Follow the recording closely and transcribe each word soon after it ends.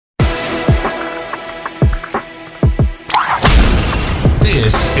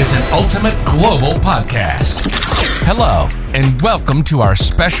This is an ultimate global podcast. Hello, and welcome to our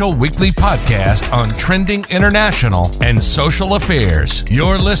special weekly podcast on trending international and social affairs.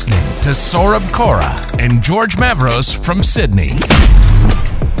 You're listening to Saurabh Kora and George Mavros from Sydney.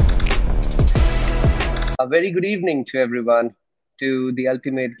 A very good evening to everyone to the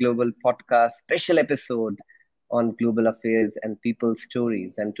Ultimate Global Podcast special episode on global affairs and people's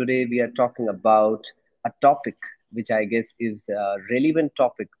stories. And today we are talking about a topic which I guess is a relevant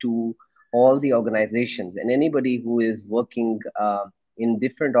topic to all the organizations and anybody who is working in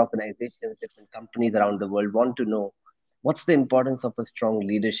different organizations, different companies around the world want to know what's the importance of a strong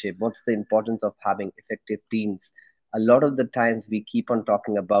leadership, what's the importance of having effective teams. A lot of the times we keep on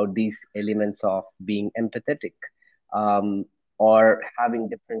talking about these elements of being empathetic, um, or having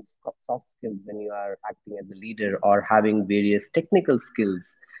different soft skills when you are acting as a leader, or having various technical skills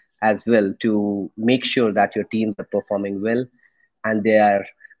as well to make sure that your teams are performing well and they are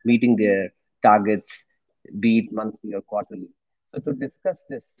meeting their targets, be it monthly or quarterly. So, to discuss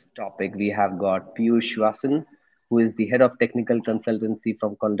this topic, we have got Piyush Vasan, who is the head of technical consultancy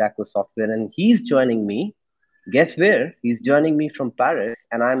from Condaco Software, and he's joining me. Guess where? He's joining me from Paris,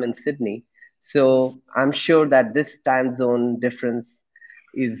 and I'm in Sydney. So, I'm sure that this time zone difference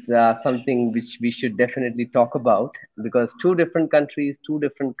is something which we should definitely talk about because two different countries, two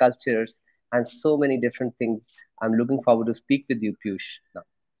different cultures, and so many different things. I'm looking forward to speak with you, Piyush. Now,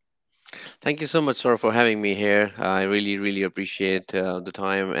 Thank you so much, sir, for having me here. I really, really appreciate the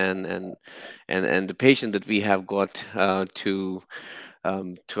time and the patience that we have got to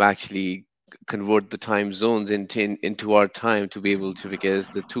actually convert the time zones into our time to be able to, because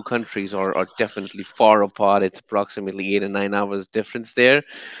the two countries are definitely far apart. It's approximately 8 or 9 hours difference there,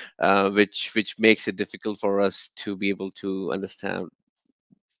 which makes it difficult for us to be able to understand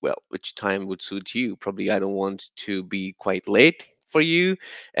well which time would suit you. Probably I don't want to be quite late for you,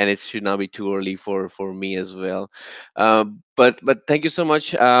 and it should not be too early for me as well. But thank you so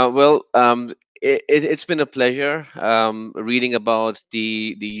much. It's been a pleasure reading about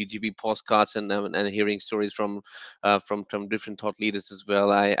the UGB postcards and hearing stories from different thought leaders as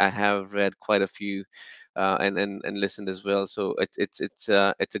well. I have read quite a few and listened as well. So it's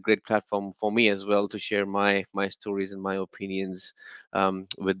a great platform for me as well to share my stories and my opinions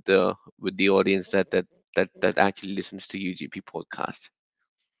with the audience that actually listens to UGP podcast.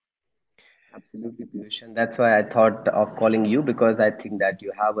 absolutely, Piyush, and that's why I thought of calling you because I think that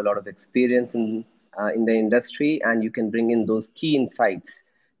you have a lot of experience in the industry, and you can bring in those key insights,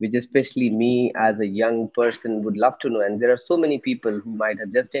 which especially me as a young person would love to know. And there are so many people who might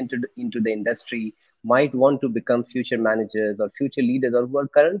have just entered into the industry, might want to become future managers or future leaders, or who are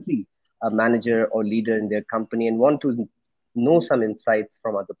currently a manager or leader in their company and want to know some insights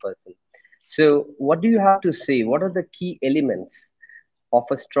from other person. So, what do you have to say? What are the key elements of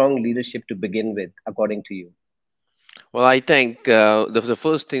a strong leadership to begin with, according to you? Well, I think the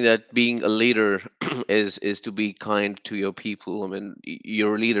first thing that being a leader is to be kind to your people. I mean,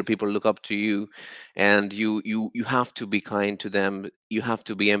 you're a leader; people look up to you, and you have to be kind to them. You have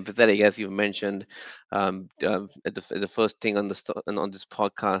to be empathetic, as you've mentioned at the first thing on on this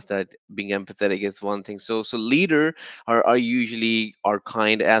podcast. That being empathetic is one thing. So leader are usually are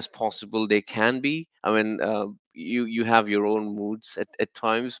kind as possible they can be. I mean. You have your own moods at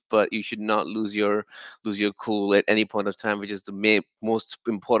times, but you should not lose your cool at any point of time, which is the most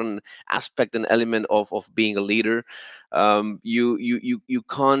important aspect and element of being a leader. You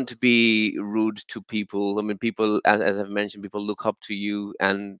can't be rude to people. I mean, people, as I've mentioned, people look up to you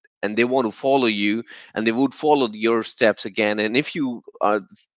and they want to follow you, and they would follow your steps again. And if you are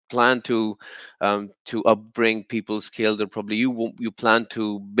plan to upbring people's skills, or probably you plan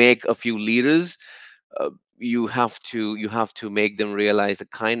to make a few leaders, uh, you have to make them realize that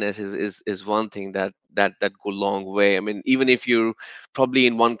kindness is one thing that go a long way. I mean, even if you're probably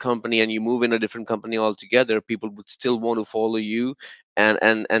in one company and you move in a different company altogether, people would still want to follow you.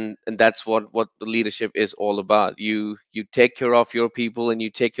 And that's what the leadership is all about. You take care of your people, and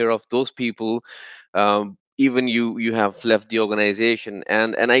you take care of those people, even you have left the organization.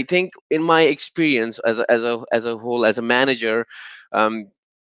 And I think, in my experience as a whole, as a manager, um,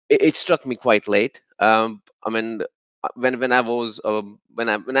 it struck me quite late. I mean, when I was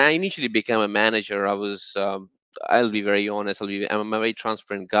when I initially became a manager, I was. I'll be very honest. I'm a very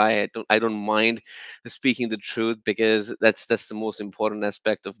transparent guy. I don't mind speaking the truth, because that's the most important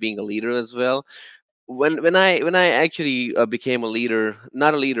aspect of being a leader as well. When I actually became a leader,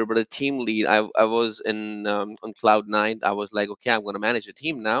 not a leader but a team lead, I was in on cloud nine. I was like, okay, I'm going to manage a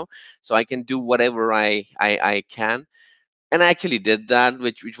team now, so I can do whatever I can. And I actually did that,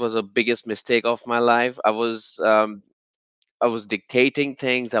 which was a biggest mistake of my life. I was I was dictating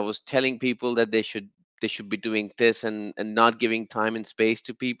things. I was telling people that they should be doing this, and not giving time and space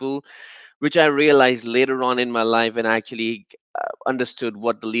to people, which I realized later on in my life, and actually understood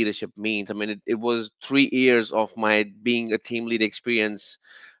what the leadership means. I mean, it was 3 years of my being a team lead experience,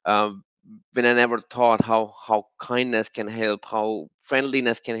 um, when I never thought how kindness can help, how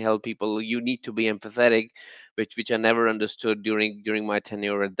friendliness can help people. You need to be empathetic, which I never understood during my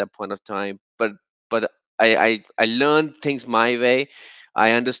tenure at that point of time. But I learned things my way.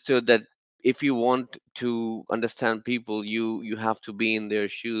 I understood that if you want to understand people, you have to be in their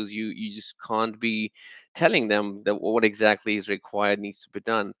shoes. You just can't be telling them that what exactly is required needs to be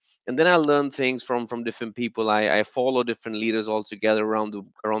done. And then I learned things from different people. I follow different leaders altogether around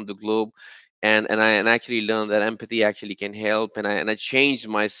the globe, and actually learned that empathy actually can help. And I changed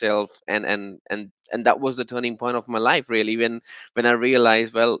myself, and that was the turning point of my life, really, when I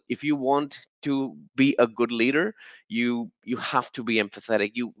realized, well, if you want to be a good leader, you have to be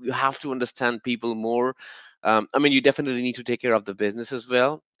empathetic. You have to understand people more. I mean, you definitely need to take care of the business as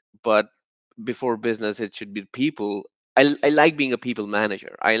well, but before business, it should be people. I like being a people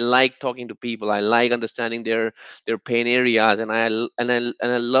manager. I like talking to people. I like understanding their pain areas, and I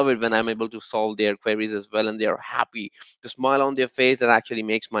love it when I'm able to solve their queries as well, and they're happy. The smile on their face, that actually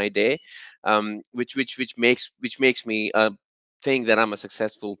makes my day, which makes me think that I'm a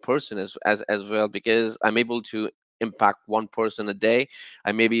successful person as well, because I'm able to impact one person a day.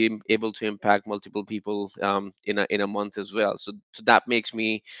 I may be able to impact multiple people in a month as well. So that makes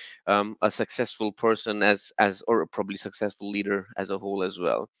me a successful person, as or probably successful leader as a whole as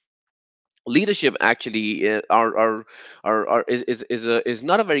well. Leadership actually is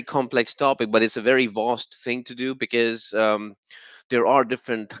not a very complex topic, but it's a very vast thing to do, because there are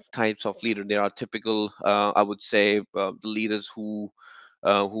different types of leader. There are typical, I would say, the leaders who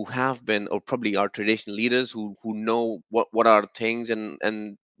have been, or probably are traditional leaders, who know what are things,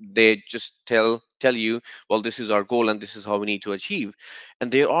 and they just tell you, well, this is our goal and this is how we need to achieve.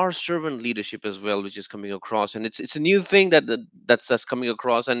 And there are servant leadership as well, which is coming across, and it's a new thing that's coming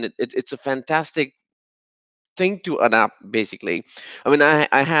across, and it's a fantastic thing to adapt, basically. I mean,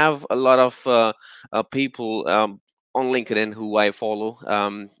 I have a lot of people on LinkedIn who I follow,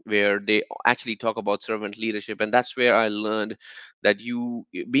 where they actually talk about servant leadership, and that's where I learned that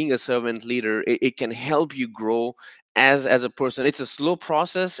being a servant leader, it can help you grow as a person. It's a slow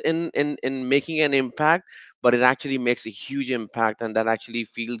process in making an impact, but it actually makes a huge impact, and that actually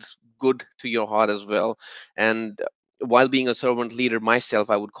feels good to your heart as well. And while being a servant leader myself,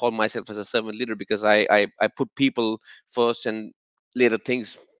 I would call myself as a servant leader, because I put people first, and later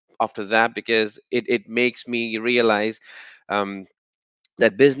things after that, because it makes me realize um,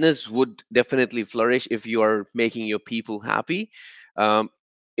 that business would definitely flourish if you are making your people happy. um,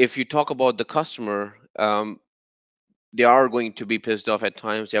 if you talk about the customer, they are going to be pissed off at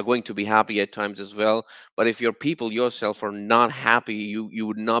times. They are going to be happy at times as well. But if your people yourself are not happy, you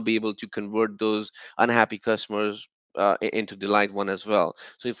would not be able to convert those unhappy customers into delight one as well.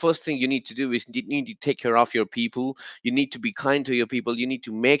 So the first thing you need to do is you need to take care of your people. You need to be kind to your people. You need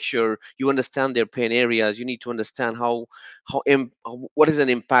to make sure you understand their pain areas. You need to understand what is an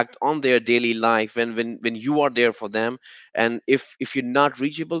impact on their daily life when you are there for them. And if you're not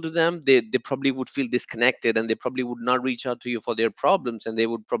reachable to them, they probably would feel disconnected, and they probably would not reach out to you for their problems, and they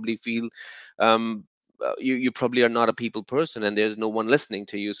would probably feel um, you probably are not a people person, and there's no one listening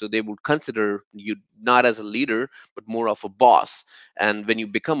to you, so they would consider you not as a leader, but more of a boss. And when you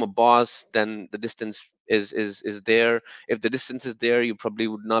become a boss, then the distance is there. If the distance is there, you probably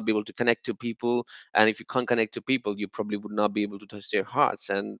would not be able to connect to people, and if you can't connect to people, you probably would not be able to touch their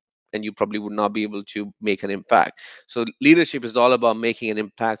hearts, and you probably would not be able to make an impact. So leadership is all about making an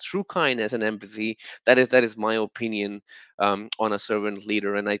impact through kindness and empathy. That is my opinion on a servant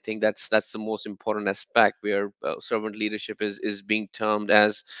leader, and I think that's the most important aspect, where servant leadership is being termed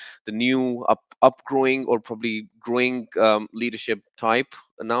as the new upgrowing, or probably growing leadership type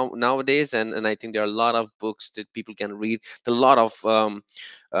nowadays. And I think there are a lot of books that people can read, a lot of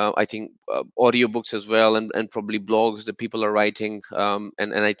I think audiobooks as well, and probably blogs that people are writing, and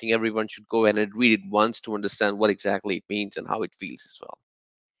I think everyone should go ahead and read it once to understand what exactly it means and how it feels as well.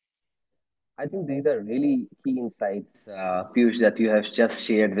 I think these are really key insights, Piyush, that you have just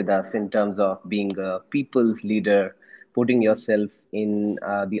shared with us in terms of being a people's leader, putting yourself in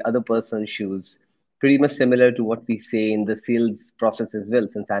the other person's shoes. Pretty much similar to what we say in the sales process as well,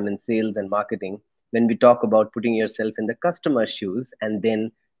 since I'm in sales and marketing. When we talk about putting yourself in the customer's shoes and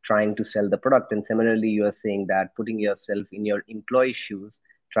then trying to sell the product. And similarly, you are saying that putting yourself in your employee's shoes,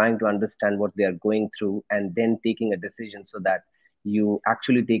 trying to understand what they are going through, and then taking a decision so that you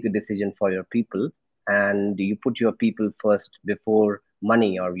actually take a decision for your people and you put your people first before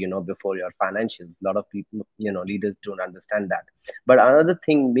money, or before your financials. A lot of people, leaders don't understand that. But another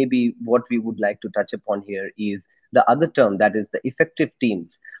thing, maybe what we would like to touch upon here is the other term, that is the effective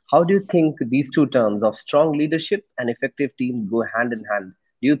teams. How do you think these two terms of strong leadership and effective teams go hand in hand?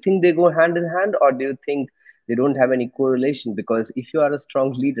 Do you think they go hand in hand, or do you think they don't have any correlation? Because if you are a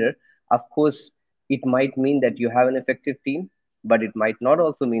strong leader, of course, it might mean that you have an effective team, but it might not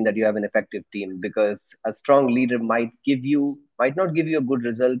also mean that you have an effective team, because a strong leader might not give you a good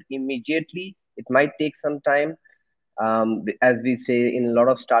result immediately. It might take some time. As we say in a lot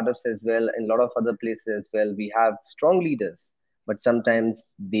of startups as well, in a lot of other places as well, we have strong leaders, but sometimes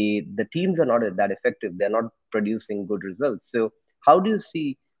the teams are not that effective. They're not producing good results. So how do you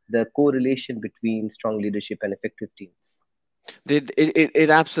see the correlation between strong leadership and effective teams? It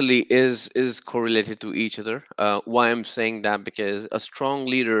absolutely is correlated to each other. Why I'm saying that, because a strong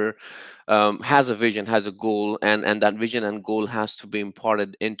leader has a vision, has a goal, and that vision and goal has to be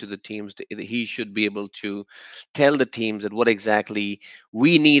imparted into the teams. He should be able to tell the teams that what exactly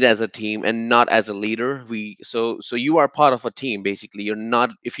we need as a team, and not as a leader. So you are part of a team. Basically, you're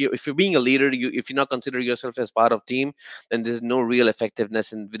not, if you're being a leader, if you're not considering yourself as part of team, then there's no real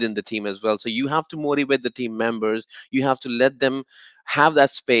effectiveness within the team as well. So you have to motivate the team members. You have to let them have that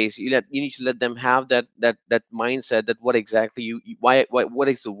space. You need to let them have that mindset, that what exactly why what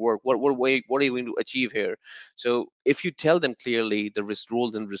is the work, what are you going to achieve here. So if you tell them clearly the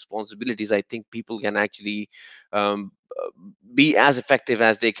roles and responsibilities, I think people can actually um, uh, be as effective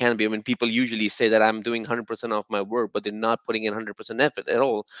as they can be. I mean, people usually say that I'm doing 100% of my work, but they're not putting in 100% effort at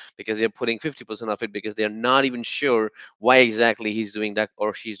all, because they're putting 50% of it, because they're not even sure why exactly he's doing that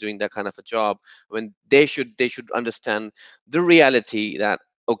or she's doing that kind of a job. When they should understand the reality that,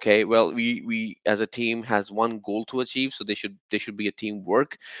 okay, well, we as a team has one goal to achieve, so they should be a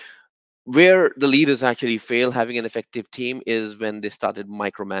teamwork. Where the leaders actually fail having an effective team is when they started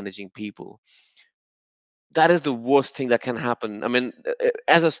micromanaging people. That is the worst thing that can happen. I mean,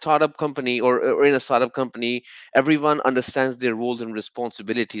 as a startup company, or in a startup company, everyone understands their roles and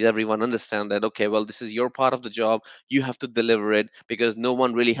responsibilities. Everyone understands that, okay, well, this is your part of the job. You have to deliver it, because no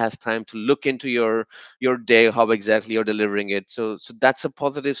one really has time to look into your day, how exactly you're delivering it. So that's a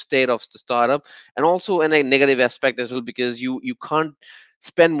positive state of the startup, and also in a negative aspect as well, because you can't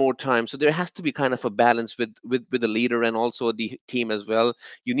spend more time. So there has to be kind of a balance with the leader and also the team as well.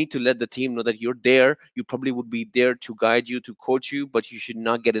 You need to let the team know that you're there. You probably would be there to guide you, to coach you, but you should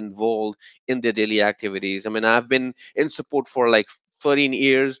not get involved in their daily activities. I mean, I've been in support for like 13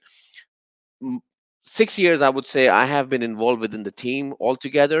 years. M- 6 years, I would say, I have been involved within the team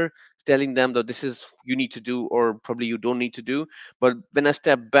altogether, telling them that this is you need to do, or probably you don't need to do. But when I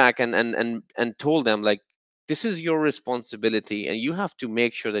stepped back and told them, like, this is your responsibility and you have to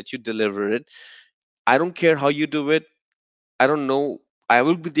make sure that you deliver it. I don't care how you do it. I don't know. I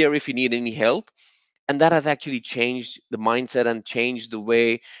will be there if you need any help. And that has actually changed the mindset and changed the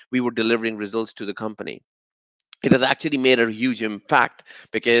way we were delivering results to the company. It has actually made a huge impact,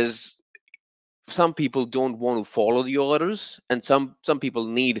 because some people don't want to follow the orders, and some people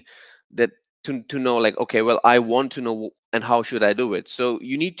need that, to know, like, okay, well, I want to know, and how should I do it. So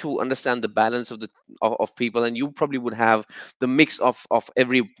you need to understand the balance of people, and you probably would have the mix of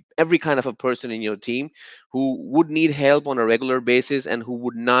every kind of a person in your team, who would need help on a regular basis and who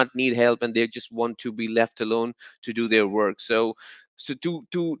would not need help, and they just want to be left alone to do their work. So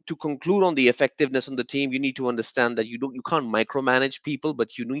to conclude on the effectiveness on the team, you need to understand that you can't micromanage people,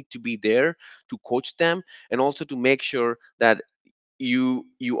 but you need to be there to coach them, and also to make sure that you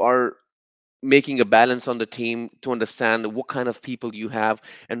are making a balance on the team, to understand what kind of people you have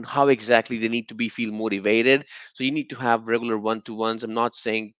and how exactly they need to be feel motivated. So you need to have regular one-to-ones. I'm not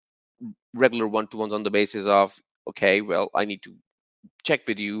saying regular one-to-ones on the basis of, okay, well, I need to check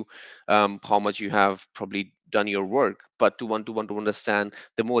with you how much you have probably done your work, but to understand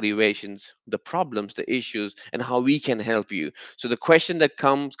the motivations, the problems, the issues, and how we can help you. So the question that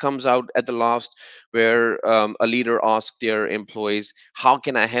comes out at the last, where a leader asks their employees, how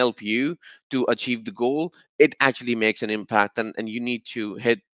can I help you to achieve the goal, it actually makes an impact, and you need to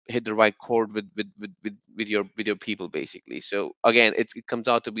hit the right chord with your people, basically. So again, it comes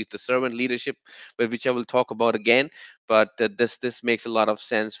out to be the servant leadership, which I will talk about again. But this makes a lot of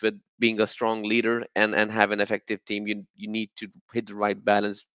sense with being a strong leader and have an effective team. You need to hit the right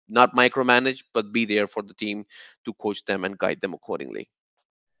balance, not micromanage, but be there for the team to coach them and guide them accordingly.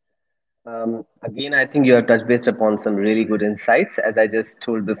 Again, I think you have touched based upon some really good insights, as I just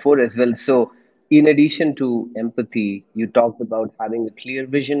told before as well. So, in addition to empathy, you talked about having a clear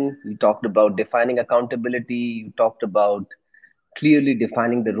vision, you talked about defining accountability, you talked about clearly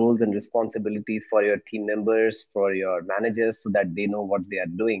defining the roles and responsibilities for your team members, for your managers, so that they know what they are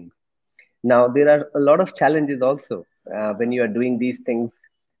doing. Now, there are a lot of challenges also when you are doing these things,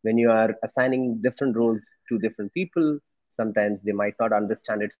 when you are assigning different roles to different people. Sometimes they might not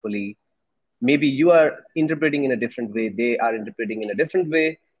understand it fully. Maybe you are interpreting in a different way, they are interpreting in a different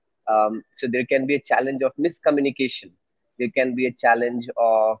way. So there can be a challenge of miscommunication. There can be a challenge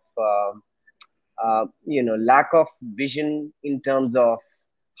of lack of vision in terms of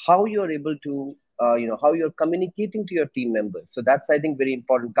how you're able to how you're communicating to your team members. So that's, I think, very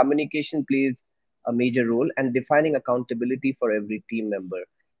important. Communication plays a major role, and defining accountability for every team member,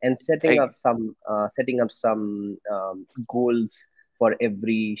 and setting up some goals for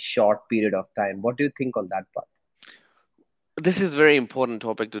every short period of time. What do you think on that part? This is a very important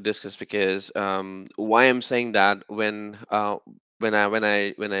topic to discuss because why I'm saying that when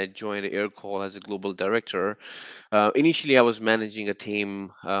I joined Aircall as a global director, initially I was managing a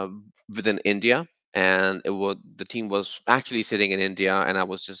team within India, and the team was actually sitting in India, and I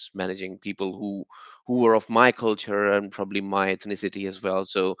was just managing people who were of my culture and probably my ethnicity as well.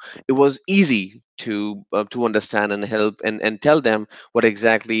 So it was easy to understand and help and tell them what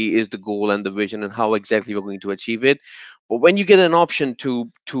exactly is the goal and the vision and how exactly we're going to achieve it. But when you get an option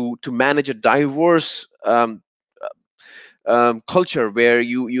to manage a diverse culture where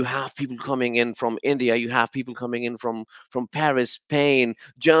you have people coming in from India, you have people coming in from Paris, Spain,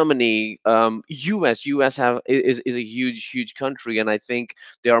 Germany, US is a huge country, and I think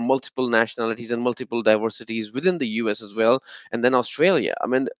there are multiple nationalities and multiple diversities within the US as well, and then Australia. I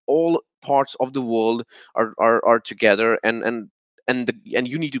mean, all parts of the world are together, and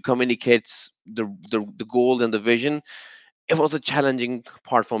you need to communicate the goal and the vision. It was a challenging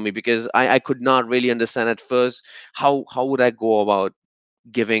part for me because I could not really understand at first how would I go about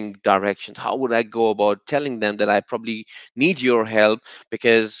giving directions, how would I go about telling them that I probably need your help,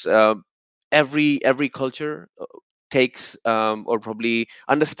 because every culture takes or probably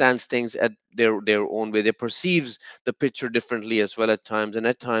understands things at their own way. They perceives the picture differently as well at times, and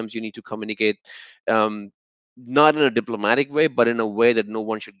at times you need to communicate um, not in a diplomatic way, but in a way that no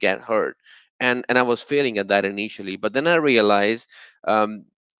one should get hurt. And I was failing at that initially, but then I realized um,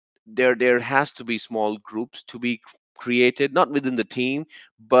 there has to be small groups to be created, not within the team,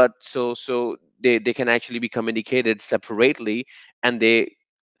 but so they can actually be communicated separately, and they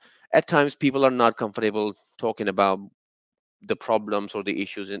at times people are not comfortable talking about the problems or the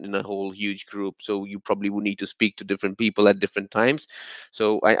issues in a whole huge group, so you probably would need to speak to different people at different times.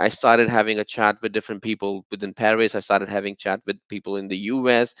 So I started having a chat with different people within Paris. I started having chat with people in the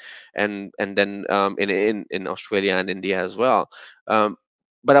US, and then in Australia and India as well.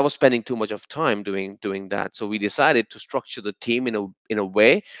 But I was spending too much of time doing that, so we decided to structure the team in a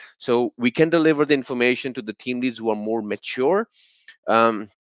way so we can deliver the information to the team leads who are more mature, um,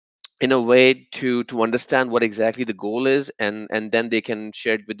 in a way to understand what exactly the goal is, and then they can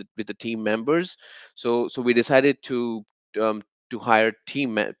share it with the team members. So we decided um, to hire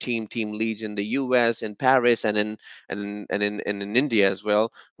team leads in the US, in Paris, and in India as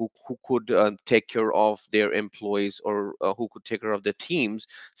well, who could take care of their employees, or who could take care of their teams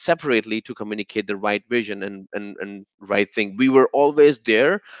separately to communicate the right vision and right thing. We were always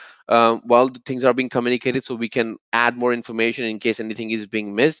there while the things are being communicated, so we can add more information in case anything is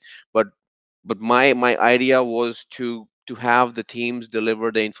being missed. But but my idea was to have the teams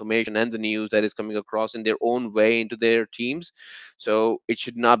deliver the information and the news that is coming across in their own way into their teams, so it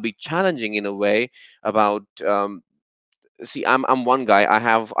should not be challenging in a way about see, I'm one guy. I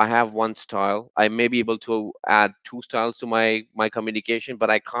have one style. I may be able to add two styles to my communication, but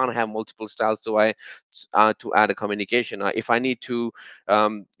I can't have multiple styles to add a communication. If I need to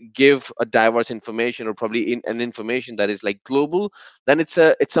give a diverse information, or probably an information that is like global, then it's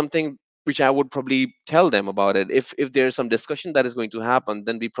something which I would probably tell them about it. If there's some discussion that is going to happen,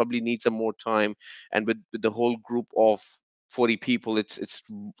 then we probably need some more time, and with the whole group of 40 people, it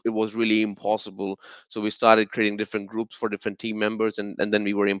was really impossible. So we started creating different groups for different team members, and then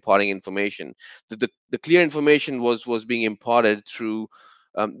we were imparting information. The clear information was being imparted through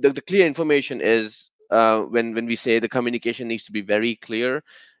the clear information is when we say the communication needs to be very clear.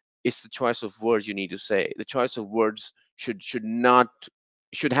 It's the choice of words you need to say. The choice of words should not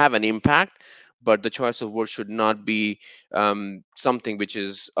should have an impact, but the choice of words should not be something which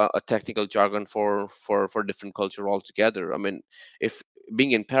is a technical jargon for different culture altogether. I mean, if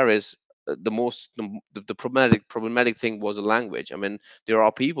being in Paris, the problematic thing was a language. I mean, there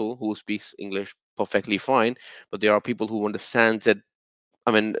are people who speak English perfectly fine, but there are people who understand it.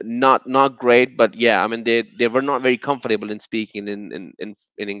 I mean, not great, but yeah, I mean, they were not very comfortable in speaking in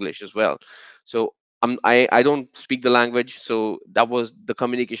English as well. So I don't speak the language, so that was the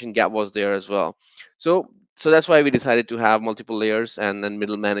communication gap was there as well. So that's why we decided to have multiple layers and then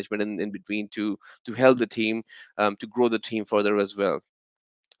middle management in between to help the team, to grow the team further as well.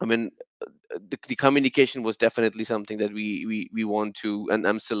 I mean, the communication was definitely something that we want to, and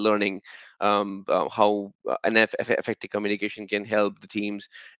I'm still learning how effective communication can help the teams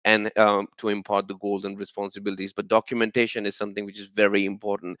and to impart the goals and responsibilities. But documentation is something which is very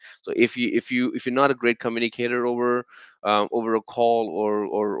important. So if you're not a great communicator over a call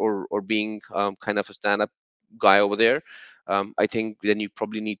or being kind of a stand up guy over there, I think then you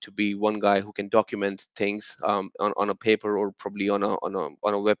probably need to be one guy who can document things on a paper or probably on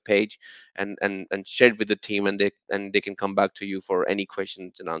a web page, and share it with the team, and they can come back to you for any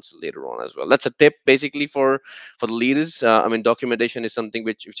questions and answers later on as well. That's a tip basically for the leaders. I mean, documentation is something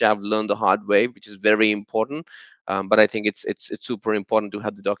which I've learned the hard way, which is very important. But I think it's super important to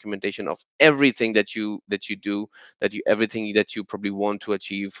have the documentation of everything that you do, that you everything that you probably want to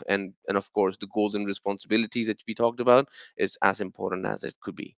achieve, and of course the goals and responsibilities that we talked about is as important as it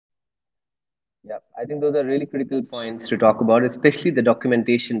could be. Yeah, I think those are really critical points to talk about, especially the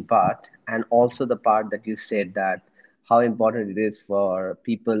documentation part, and also the part that you said that how important it is for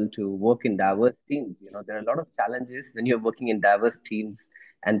people to work in diverse teams. You know, there are a lot of challenges when you're working in diverse teams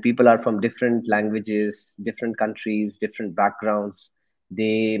and people are from different languages, different countries, different backgrounds.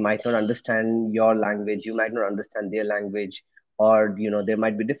 They might not understand your language, you might not understand their language, or there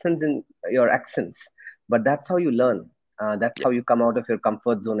might be difference in your accents. But that's how you learn. That's Yeah. how you come out of your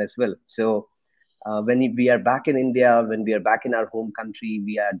comfort zone as well. So when we are back in India, when we are back in our home country,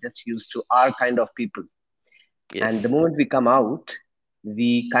 we are just used to our kind of people. And the Yes. moment we come out,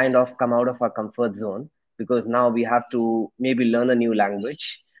 we kind of come out of our comfort zone because now we have to maybe learn a new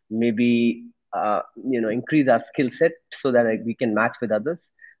language, maybe increase our skill set so that we can match with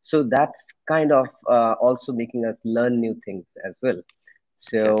others. So that's kind of also making us learn new things as well.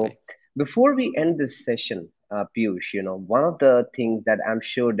 So Exactly. before we end this session, Piyush, one of the things that I'm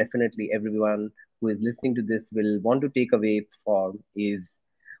sure definitely everyone who is listening to this will want to take away from is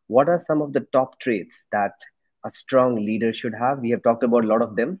what are some of the top traits that a strong leader should have? We have talked about a lot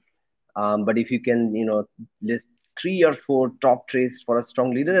of them, but if you can, list 3 or 4 top traits for a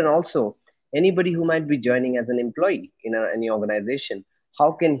strong leader, and also anybody who might be joining as an employee in any organization,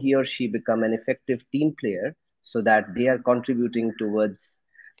 how can he or she become an effective team player so that they are contributing towards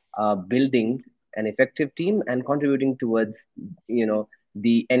building an effective team and contributing towards,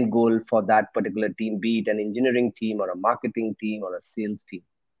 the end goal for that particular team, be it an engineering team or a marketing team or a sales team.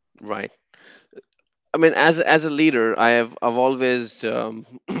 Right. I mean, as a leader, I've always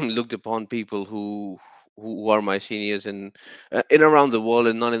looked upon people who are my seniors in around the world,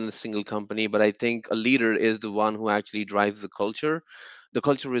 and not in a single company. But I think a leader is the one who actually drives the culture. The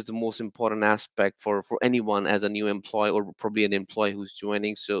culture is the most important aspect for anyone as a new employee or probably an employee who's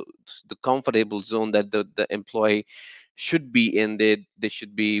joining. So the comfortable zone that the employee should be in, they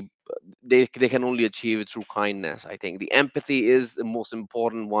should be, they can only achieve it through kindness. I think the empathy is the most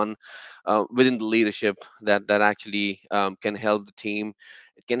important one within the leadership, that actually can help the team.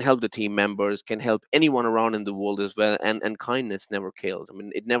 It can help the team members, can help anyone around in the world as well. And kindness never kills. I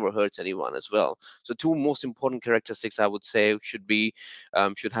mean, it never hurts anyone as well. So two most important characteristics I would say should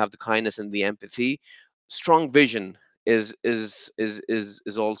have the kindness and the empathy. Strong vision is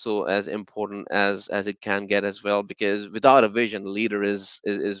also as important as it can get as well, because without a vision, a leader is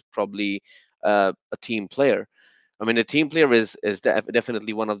probably a team player. I mean, a team player is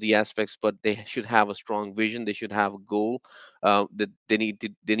definitely one of the aspects, but they should have a strong vision. They should have a goal. That they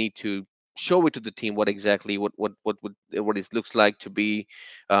need to show it to the team what exactly what it looks like to be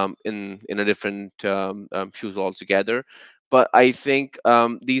in a different shoes altogether. But I think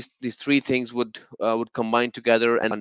these three things would combine together and